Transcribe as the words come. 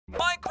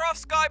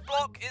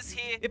Is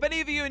here. If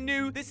any of you are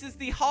new, this is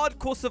the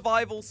hardcore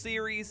survival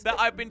series that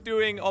I've been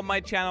doing on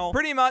my channel.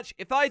 Pretty much,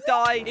 if I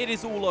die, it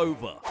is all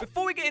over.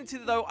 Before we get into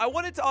it though, I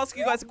wanted to ask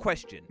you guys a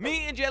question.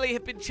 Me and Jelly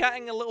have been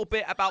chatting a little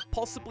bit about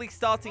possibly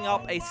starting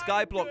up a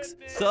Skyblox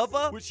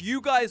server, which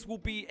you guys will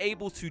be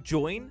able to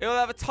join. It'll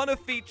have a ton of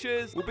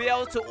features. We'll be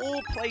able to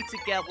all play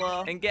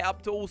together and get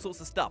up to all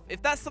sorts of stuff.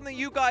 If that's something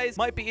you guys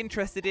might be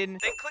interested in,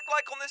 then click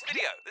like on this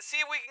video. Let's see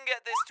if we can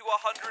get this to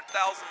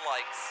 100,000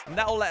 likes. And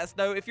that'll let us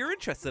know if you're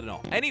interested or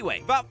not. Anyway,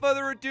 without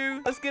further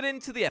ado, let's get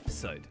into the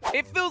episode.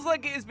 It feels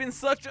like it has been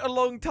such a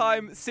long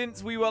time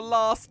since we were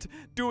last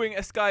doing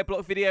a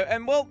Skyblock video,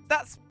 and well,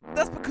 that's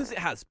because it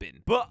has been.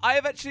 But I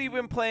have actually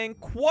been playing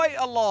quite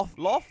a lot.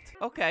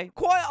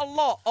 Quite a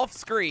lot off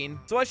screen,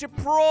 so I should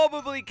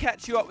probably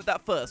catch you up with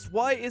that first.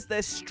 Why is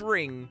there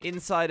string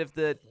inside of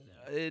the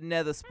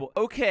nether sport?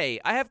 Okay,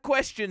 I have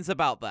questions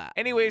about that.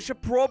 Anyway, I should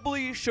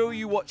probably show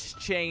you what's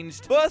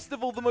changed. First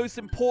of all, the most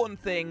important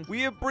thing,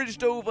 we have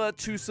bridged over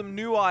to some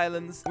new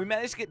islands. We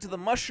managed to get to the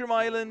mushroom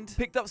island,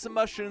 picked up some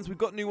mushrooms. We've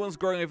got new ones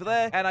growing over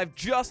there, and I've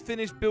just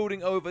finished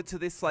building over to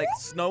this like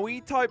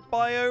snowy type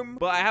biome,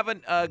 but I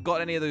haven't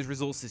got any of those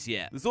resources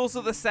yet. There's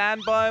also the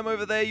sand biome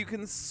over there. You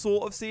can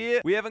sort of see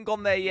it. We haven't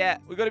gone there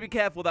yet. We've got to be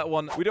careful with that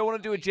one. We don't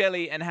want to do a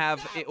jelly and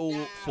have it all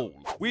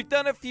fall. We've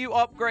done a few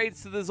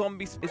upgrades to the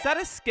zombies. Is that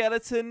a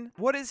skeleton?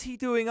 What is he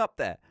doing up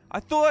there? I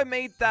thought I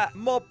made that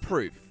mob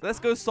proof. Let's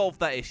go solve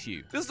that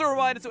issue. Just a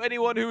reminder to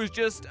anyone who is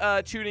just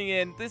tuning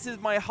in, this is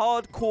my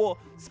hardcore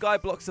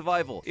Skyblock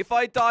survival. If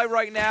I die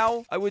right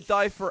now, I would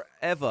die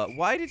forever.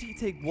 Why did he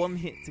take one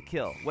hit to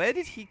kill? Where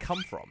did he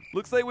come from?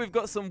 Looks like we've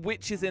got some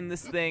witches in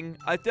this thing.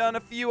 I've done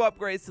a few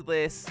upgrades to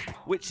this.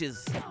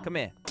 Witches, come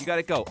here. You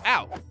gotta go.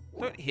 Ow!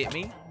 Don't hit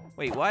me.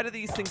 Wait, why do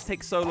these things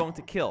take so long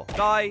to kill?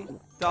 Die,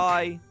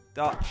 die.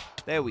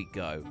 There we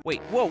go.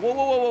 Wait,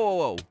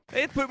 whoa.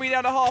 It put me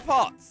down to half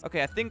hearts.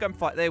 Okay, I think I'm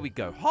fine. There we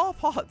go. Half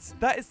hearts.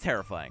 That is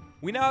terrifying.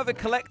 We now have a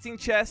collecting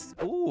chest.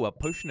 Ooh, a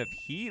potion of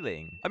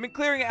healing. I've been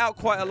clearing it out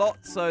quite a lot,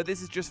 so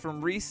this is just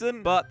from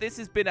recent, but this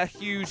has been a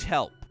huge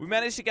help. We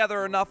managed to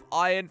gather enough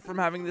iron from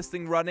having this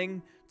thing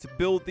running to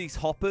build these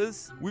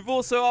hoppers. We've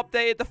also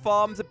updated the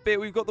farms a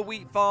bit. We've got the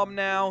wheat farm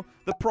now,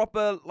 the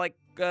proper, like,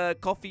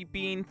 coffee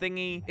bean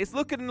thingy. It's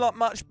looking a lot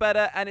much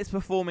better, and it's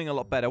performing a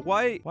lot better.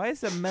 Why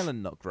is a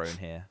melon not grown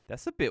here?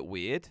 That's a bit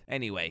weird.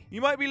 Anyway,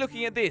 you might be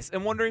looking at this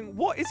and wondering,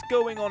 what is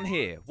going on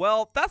here?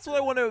 Well, that's what I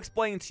want to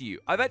explain to you.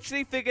 I've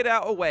actually figured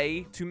out a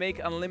way to make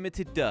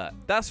unlimited dirt.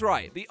 That's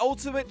right. The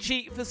ultimate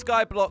cheat for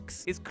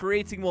Skyblox is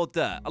creating more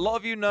dirt. A lot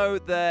of you know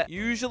that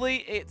usually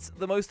it's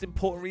the most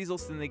important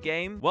resource in the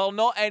game. Well,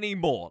 not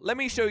anymore. Let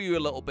me show you a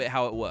little bit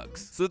how it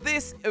works. So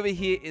this over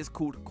here is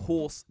called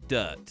coarse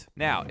dirt.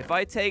 Now, if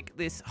I take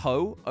this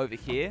hoe over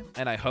here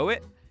and I hoe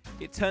it,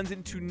 it turns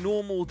into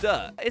normal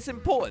dirt. It's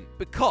important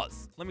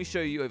because, let me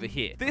show you over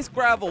here. This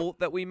gravel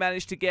that we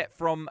managed to get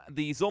from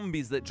the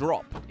zombies that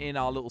drop in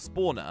our little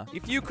spawner,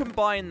 if you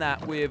combine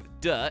that with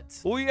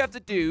dirt, all you have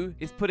to do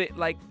is put it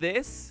like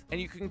this,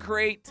 and you can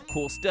create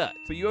coarse dirt.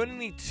 But you only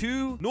need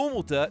 2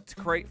 normal dirt to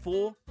create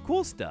 4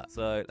 coarse dirt.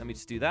 So let me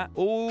just do that.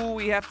 All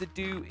we have to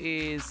do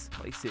is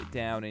place it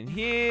down in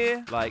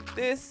here like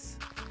this.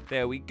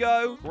 There we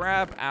go.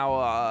 Grab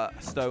our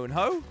stone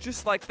hoe.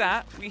 Just like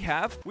that,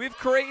 we've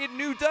created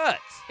new dirt.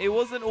 It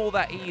wasn't all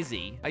that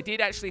easy. I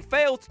did actually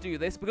fail to do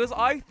this because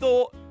I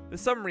thought for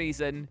some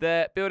reason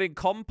that building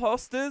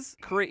composters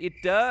created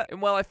dirt.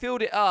 And well, I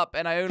filled it up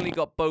and I only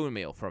got bone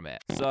meal from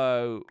it.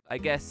 So I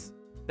guess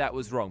that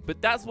was wrong.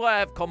 But that's why I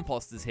have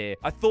composters here.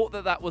 I thought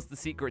that was the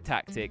secret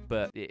tactic,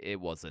 but it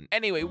wasn't.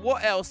 Anyway,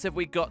 what else have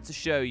we got to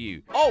show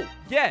you? Oh,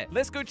 yeah.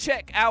 Let's go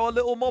check our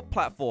little mob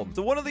platform.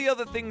 So one of the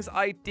other things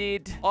I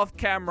did off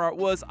camera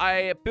was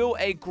I built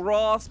a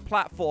grass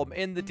platform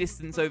in the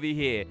distance over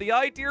here. The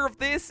idea of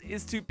this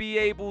is to be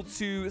able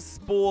to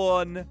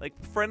spawn like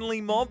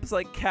friendly mobs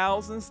like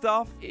cows and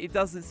stuff. It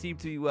doesn't seem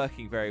to be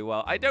working very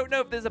well. I don't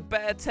know if there's a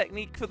better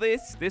technique for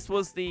this. This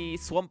was the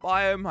swamp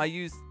biome. I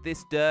used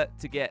this dirt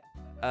to get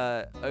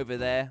over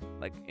there,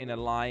 like in a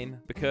line,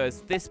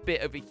 because this bit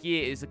over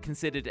here is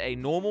considered a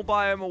normal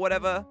biome or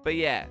whatever. But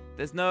yeah,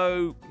 there's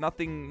no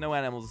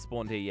animals are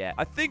spawned here yet.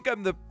 I think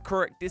I'm the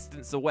correct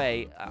distance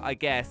away, I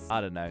guess.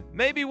 I don't know.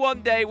 Maybe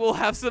one day we'll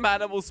have some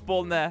animals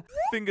spawn there.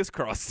 Fingers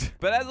crossed.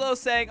 But as I was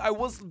saying, I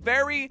was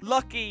very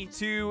lucky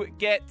to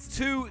get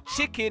 2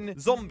 chicken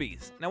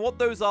zombies. Now what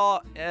those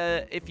are,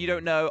 if you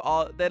don't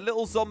know, they're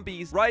little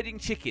zombies riding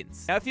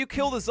chickens. Now if you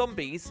kill the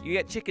zombies, you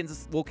get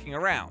chickens walking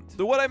around.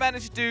 So what I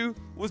managed to do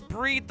was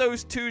breed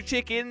those 2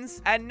 chickens,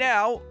 and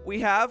now we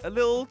have a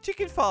little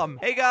chicken farm.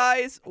 Hey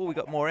guys. Oh, we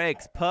got more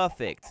eggs.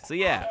 Perfect. So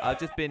yeah, I've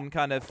just been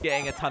kind of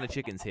getting a ton of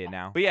chickens here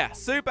now. But yeah,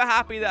 super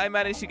happy that I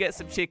managed to get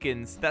some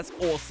chickens. That's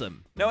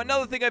awesome. Now,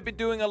 another thing I've been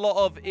doing a lot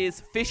of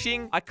is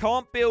fishing. I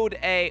can't build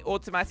a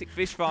automatic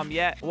fish farm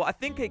yet. Well, I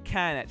think I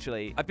can,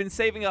 actually. I've been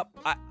saving up.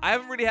 I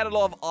haven't really had a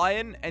lot of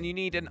iron, and you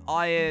need an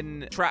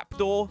iron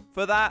trapdoor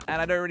for that,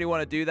 and I don't really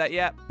want to do that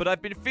yet. But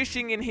I've been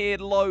fishing in here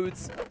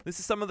loads. This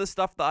is some of the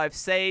stuff that I've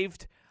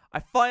saved. I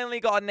finally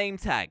got a name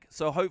tag,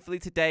 so hopefully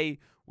today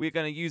we're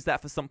going to use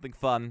that for something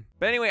fun.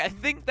 But anyway, I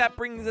think that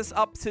brings us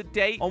up to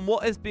date on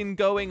what has been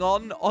going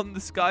on the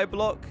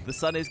skyblock. The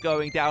sun is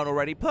going down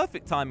already.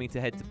 Perfect timing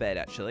to head to bed,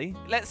 actually.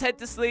 Let's head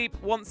to sleep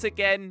once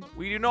again.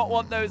 We do not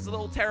want those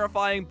little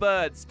terrifying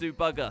birds to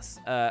bug us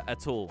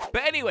at all.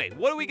 But anyway,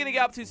 what are we going to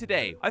get up to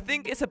today? I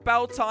think it's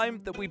about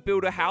time that we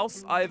build a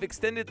house. I have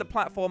extended the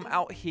platform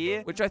out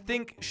here, which I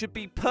think should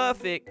be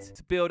perfect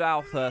to build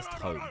our first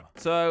home.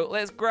 So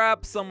let's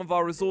grab some of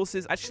our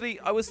resources. Actually,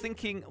 I was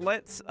thinking,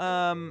 let's,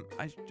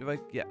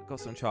 yeah, got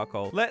some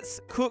charcoal. Let's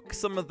cook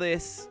some of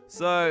this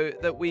so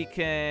that we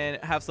can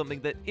have something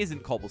that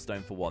isn't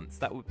cobblestone for once.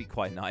 That would be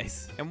quite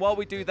nice. And while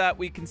we do that,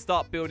 we can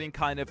start building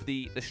kind of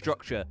the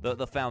structure,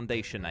 the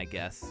foundation, I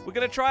guess. We're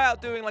going to try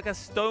out doing like a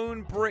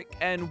stone, brick,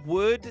 and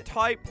wood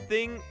type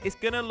thing. It's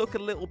going to look a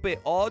little bit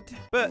odd,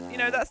 but you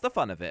know, that's the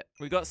fun of it.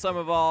 We got some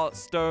of our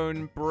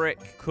stone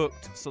brick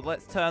cooked, so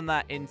let's turn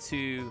that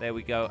into, there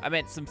we go. I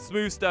meant some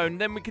smooth stone.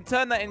 Then we can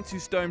turn that into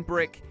stone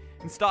brick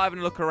and start having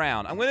a look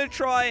around. I'm going to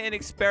try and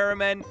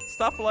experiment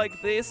stuff like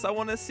this. I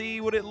want to see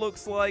what it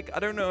looks like. I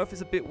don't know if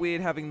it's a bit weird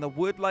having the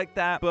wood like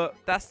that, but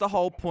that's the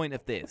whole point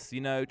of this,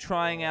 you know,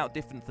 trying out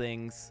different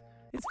things.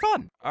 It's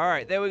fun. All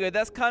right, there we go.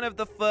 That's kind of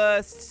the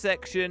first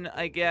section,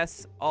 I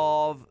guess,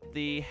 of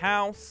the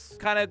house.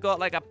 Kind of got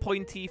like a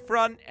pointy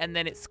front, and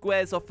then it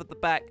squares off at the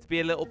back to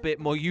be a little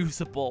bit more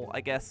usable, I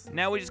guess.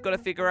 Now we just got to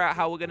figure out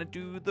how we're going to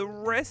do the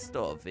rest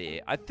of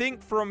it. I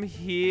think from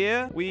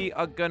here, we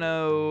are going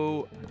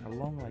to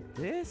along like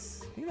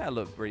this. I think that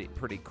looks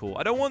pretty cool.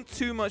 I don't want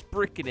too much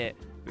brick in it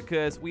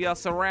because we are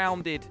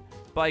surrounded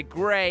by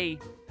gray.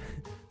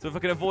 So if I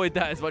can avoid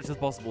that as much as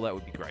possible, that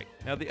would be great.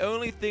 Now, the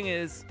only thing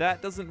is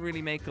that doesn't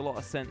really make a lot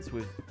of sense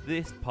with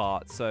this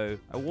part. So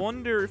I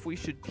wonder if we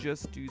should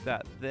just do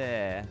that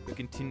there. We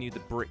continue the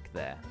brick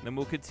there. Then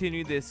we'll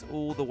continue this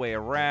all the way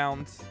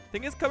around. I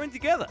think it's coming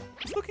together.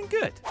 It's looking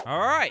good. All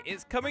right,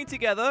 it's coming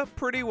together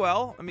pretty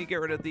well. Let me get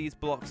rid of these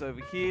blocks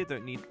over here.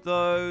 Don't need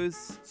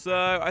those.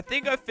 So I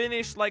think I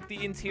finished like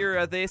the interior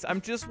of this. I'm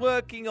just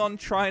working on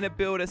trying to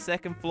build a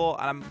second floor.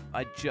 And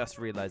I just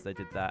realized I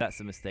did that. That's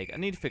a mistake. I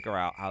need to figure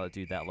out how to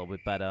do that a little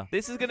bit better.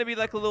 This is going to be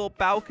like a little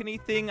balcony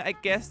thing, I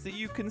guess, that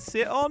you can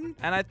sit on.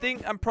 And I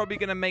think I'm probably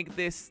going to make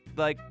this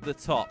like the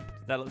top.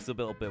 That looks a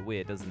little bit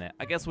weird, doesn't it?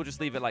 I guess we'll just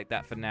leave it like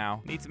that for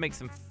now. Need to make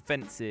some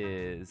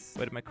fences.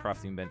 Where did my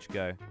crafting bench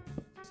go?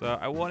 So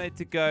I wanted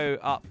to go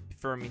up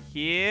from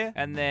here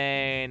and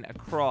then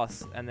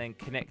across and then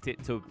connect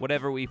it to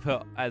whatever we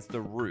put as the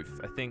roof.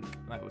 I think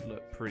that would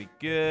look pretty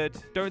good.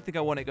 Don't think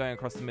I want it going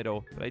across the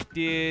middle, but I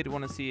did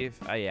want to see if,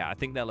 oh yeah, I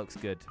think that looks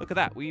good. Look at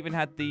that. We even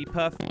had the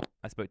perfect,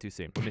 I spoke too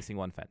soon. We're missing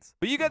one fence.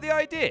 But you get the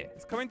idea.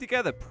 It's coming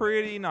together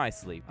pretty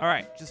nicely. All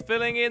right, just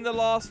filling in the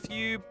last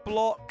few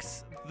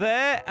blocks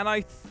there. And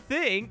I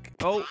think,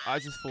 oh, I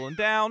just fallen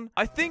down.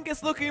 I think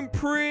it's looking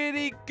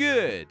pretty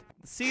good.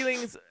 The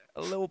ceiling's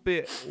a little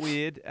bit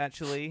weird,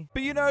 actually.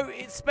 But, you know,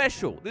 it's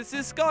special. This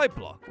is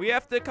Skyblock. We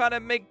have to kind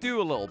of make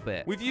do a little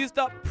bit. We've used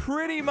up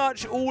pretty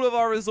much all of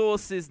our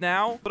resources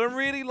now, but I'm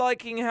really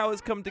liking how it's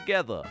come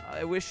together.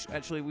 I wish,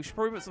 actually, we should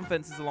probably put some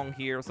fences along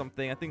here or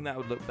something. I think that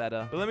would look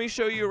better. But let me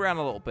show you around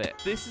a little bit.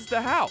 This is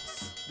the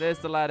house. There's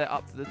the ladder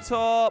up to the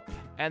top.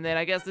 And then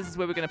I guess this is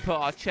where we're going to put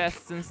our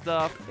chests and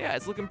stuff. Yeah,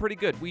 it's looking pretty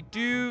good. We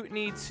do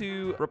need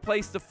to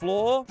replace the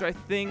floor, which I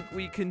think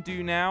we can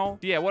do now.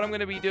 Yeah, what I'm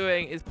going to be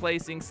doing is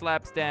placing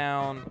slabs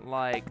down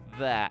like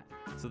that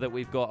so that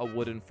we've got a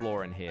wooden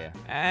floor in here.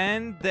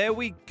 And there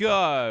we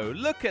go.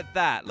 Look at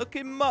that.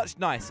 Looking much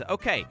nicer.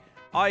 Okay,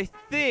 I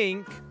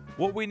think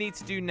what we need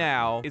to do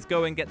now is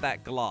go and get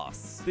that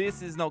glass.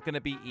 This is not going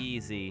to be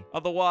easy.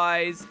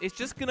 Otherwise, it's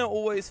just going to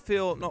always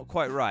feel not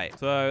quite right.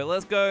 So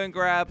let's go and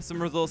grab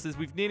some resources.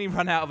 We've nearly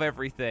run out of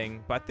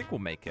everything, but I think we'll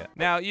make it.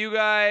 Now, you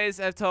guys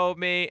have told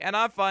me, and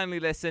I've finally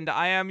listened,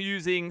 I am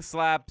using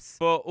slabs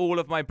for all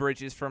of my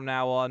bridges from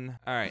now on.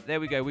 All right,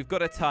 there we go. We've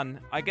got a ton.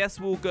 I guess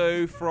we'll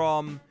go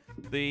from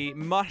the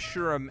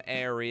mushroom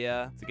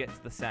area to get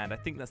to the sand. I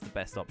think that's the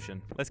best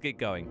option. Let's get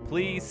going.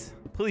 Please,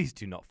 please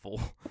do not fall.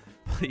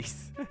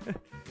 Please.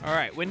 All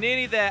right, we're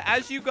nearly there.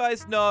 As you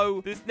guys know,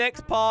 this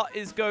next part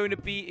is going to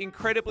be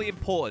incredibly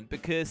important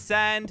because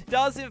sand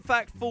does in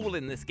fact fall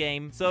in this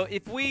game. So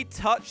if we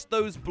touch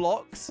those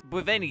blocks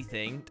with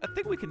anything, I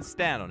think we can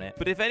stand on it.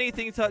 But if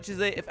anything touches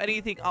it, if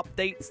anything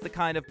updates the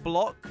kind of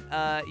block,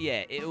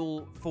 yeah, it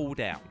will fall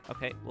down.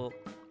 Okay, well,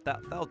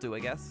 that'll do, I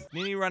guess.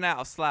 Nearly run out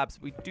of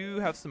slabs. We do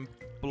have some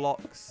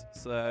blocks,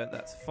 so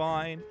that's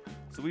fine.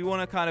 So we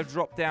want to kind of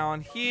drop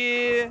down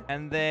here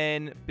and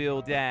then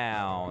build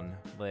down.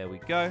 There we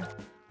go.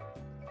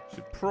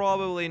 Should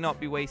probably not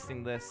be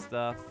wasting this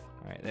stuff.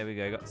 All right, there we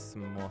go. Got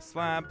some more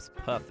slabs.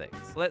 Perfect.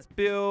 So let's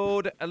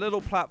build a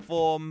little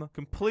platform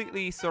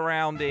completely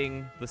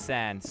surrounding the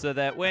sand so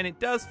that when it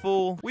does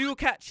fall, we will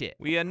catch it.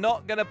 We are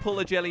not going to pull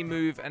a jelly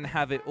move and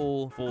have it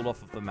all fall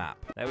off of the map.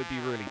 That would be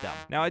really dumb.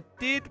 Now, I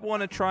did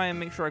want to try and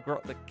make sure I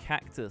got the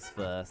cactus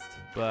first,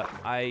 but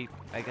I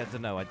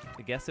don't know. I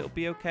guess it'll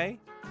be okay.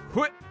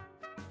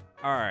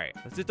 All right,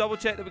 let's just double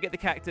check that we get the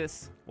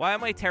cactus. Why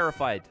am I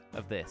terrified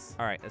of this?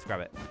 All right, let's grab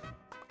it.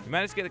 We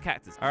managed to get the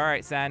cactus. All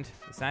right, sand.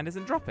 The sand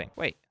isn't dropping.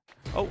 Wait.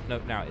 Oh, no,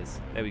 now it is.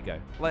 There we go.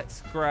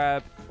 Let's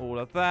grab all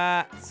of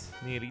that.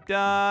 Nearly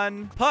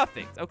done.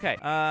 Perfect. Okay.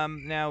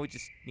 Now we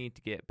just need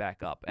to get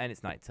back up. And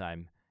it's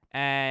nighttime.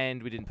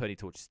 And we didn't put any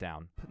torches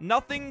down.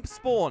 Nothing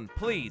spawned,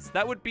 please.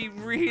 That would be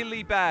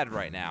really bad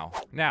right now.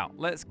 Now,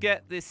 let's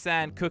get this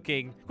sand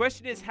cooking.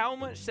 Question is, how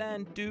much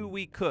sand do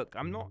we cook?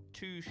 I'm not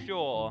too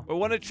sure. We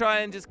want to try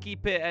and just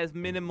keep it as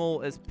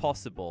minimal as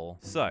possible.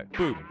 So,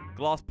 boom.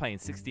 Glass pane,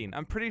 16.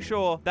 I'm pretty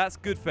sure that's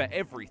good for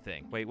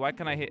everything. Wait, why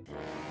can I hit?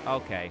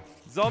 Okay.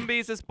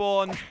 Zombies are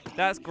spawned.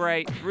 That's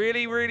great.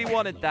 Really, really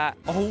wanted that.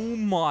 Oh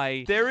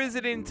my. There is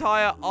an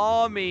entire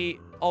army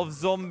of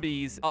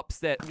zombies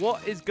upstairs.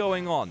 What is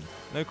going on?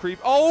 No creep.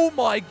 Oh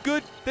my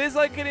good. There's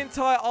like an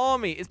entire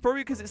army. It's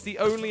probably because it's the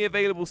only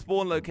available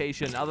spawn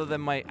location other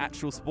than my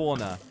actual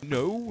spawner.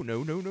 No,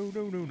 no, no, no,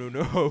 no, no, no,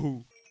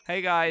 no.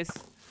 Hey guys.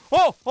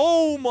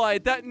 Oh my.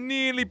 That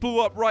nearly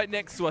blew up right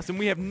next to us and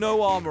we have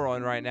no armor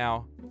on right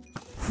now.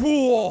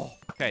 Whoa.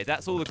 Okay,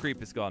 that's all the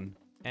creepers gone.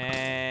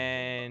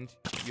 And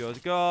yours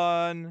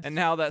gone. And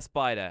now that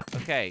spider.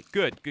 Okay,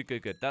 good, good,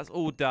 good, good. That's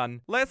all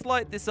done. Let's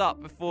light this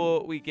up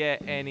before we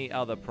get any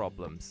other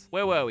problems.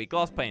 Where were we?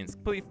 Glass panes.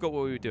 Completely forgot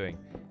what we were doing.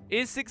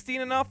 Is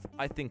 16 enough?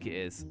 I think it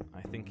is.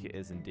 I think it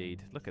is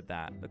indeed. Look at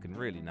that. Looking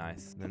really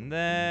nice. And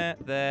there.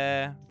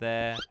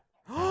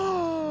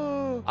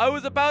 I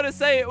was about to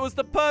say it was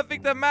the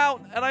perfect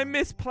amount and I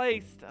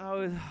misplaced.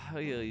 Oh,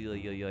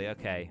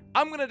 okay.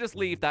 I'm going to just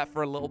leave that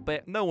for a little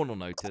bit. No one will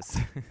notice.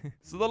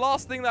 So the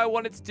last thing that I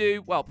wanted to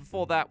do, well,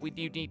 before that, we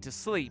do need to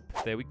sleep.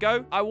 There we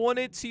go. I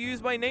wanted to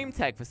use my name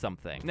tag for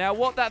something. Now,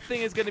 what that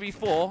thing is going to be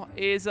for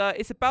is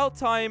it's about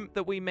time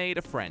that we made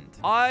a friend.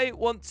 I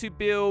want to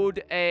build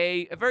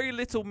a very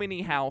little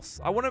mini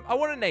house. I want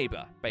a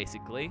neighbor,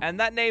 basically. And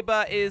that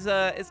neighbor is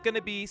going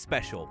to be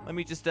special. Let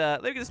me just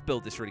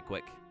build this really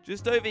quick.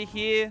 Just over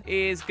here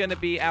is going to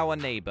be our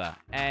neighbor,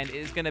 and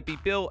it's going to be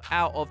built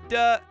out of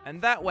dirt,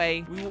 and that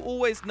way we will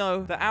always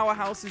know that our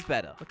house is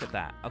better. Look at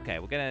that. Okay,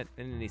 we're going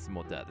to need some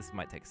more dirt. This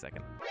might take a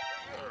second.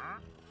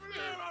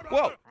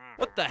 Whoa,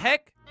 what the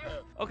heck?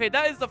 Okay,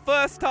 that is the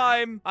first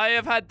time I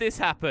have had this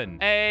happen.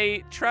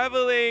 A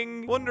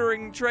traveling,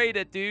 wandering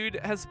trader dude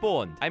has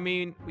spawned. I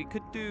mean, we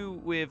could do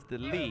with the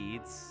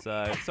leads,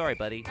 so sorry,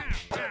 buddy.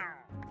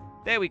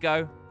 There we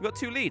go. We got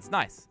 2 leads.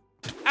 Nice.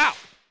 Ow!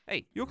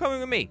 Hey, you're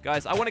coming with me.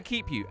 Guys, I want to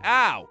keep you.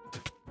 Ow.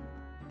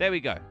 There we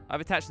go.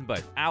 I've attached them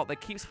both. Ow, they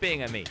keep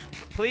spitting at me.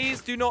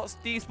 Please do not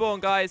despawn,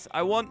 guys.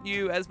 I want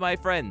you as my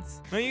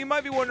friends. Now, you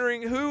might be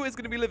wondering who is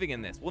going to be living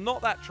in this. Well,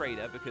 not that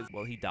trader because,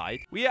 well, he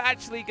died. We are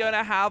actually going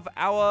to have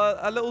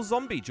a little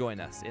zombie join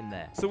us in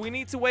there. So we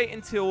need to wait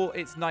until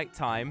it's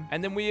nighttime,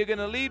 and then we are going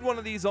to lead one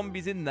of these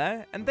zombies in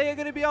there, and they are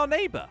going to be our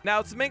neighbor.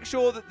 Now, to make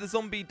sure that the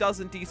zombie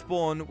doesn't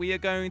despawn, we are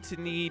going to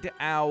need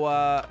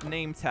our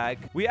name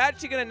tag. We're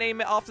actually going to name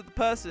it after the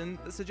person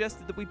that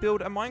suggested that we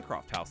build a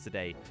Minecraft house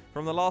today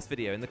from the last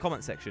video in the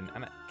comment section.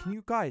 And can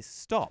you guys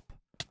stop?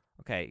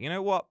 Okay, you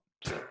know what?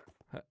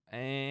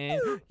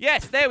 And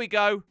yes, there we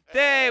go.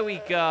 There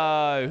we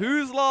go.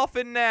 Who's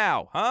laughing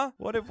now? Huh?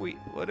 What have we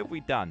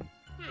done?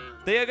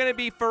 They are going to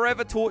be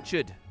forever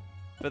tortured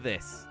for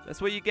this.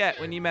 That's what you get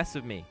when you mess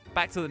with me.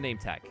 Back to the name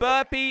tag.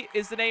 Burpee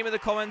is the name of the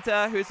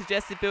commenter who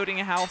suggested building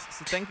a house.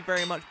 So thank you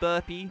very much,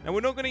 Burpee. Now,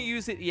 we're not going to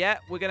use it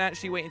yet. We're going to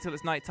actually wait until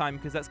it's nighttime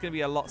because that's going to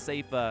be a lot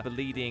safer for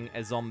leading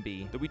a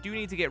zombie. But we do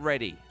need to get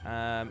ready.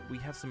 We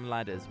have some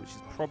ladders, which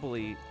is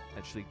probably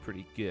actually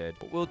pretty good.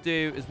 What we'll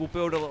do is we'll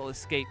build a little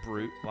escape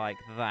route like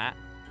that.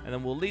 And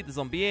then we'll lead the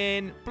zombie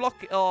in,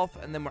 block it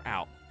off, and then we're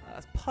out.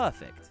 That's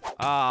perfect.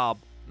 Oh,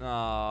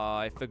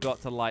 I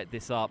forgot to light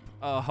this up.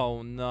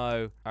 Oh,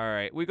 no. All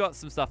right, we got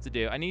some stuff to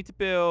do. I need to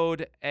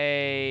build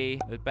a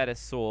better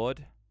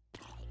sword.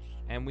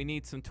 And we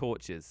need some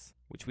torches,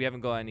 which we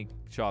haven't got any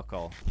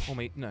charcoal. Oh,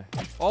 my, no.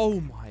 Oh,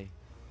 my.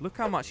 Look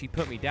how much he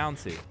put me down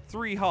to.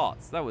 3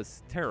 hearts. That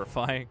was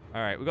terrifying. All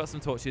right, we got some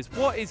torches.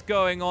 What is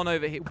going on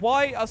over here?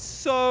 Why are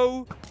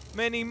so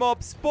many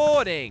mobs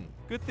spawning?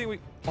 Good thing we...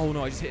 Oh,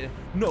 no, I just hit it.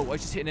 No, I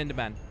just hit an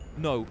Enderman.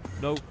 No,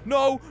 no,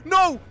 no,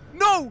 no,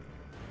 no!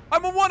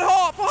 I'm on 1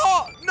 heart for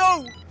heart!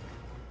 No!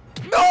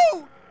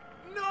 No!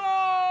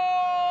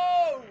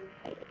 No!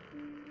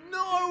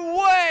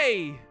 No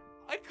way!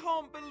 I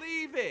can't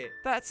believe it.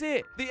 That's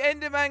it. The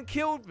Enderman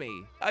killed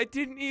me. I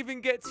didn't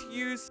even get to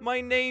use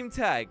my name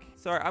tag.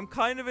 Sorry, I'm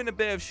kind of in a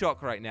bit of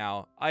shock right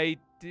now. I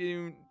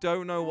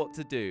don't know what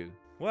to do.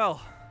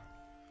 Well,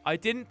 I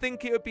didn't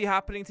think it would be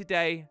happening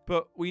today,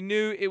 but we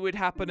knew it would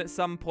happen at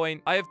some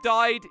point. I have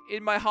died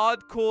in my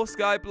hardcore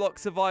Skyblock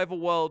survival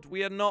world.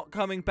 We are not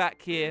coming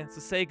back here, so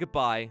say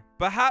goodbye.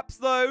 Perhaps,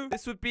 though,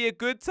 this would be a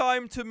good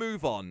time to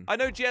move on. I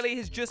know Jelly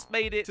has just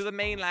made it to the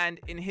mainland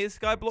in his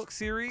Skyblock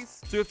series.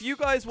 So if you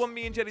guys want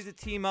me and Jelly to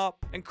team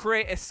up and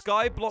create a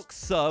Skyblock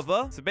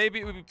server, so maybe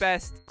it would be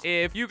best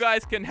if you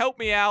guys can help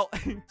me out.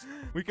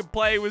 We can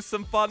play with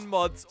some fun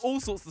mods, all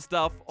sorts of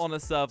stuff on a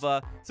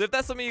server. So if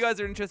that's something you guys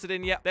are interested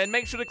in, yeah, then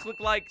make sure to click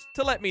like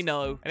to let me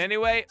know. And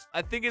anyway,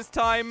 I think it's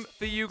time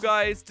for you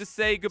guys to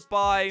say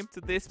goodbye to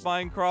this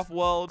Minecraft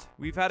world.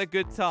 We've had a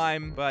good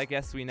time, but I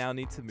guess we now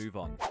need to move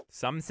on.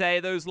 Some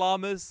say those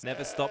llamas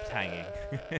never stopped hanging.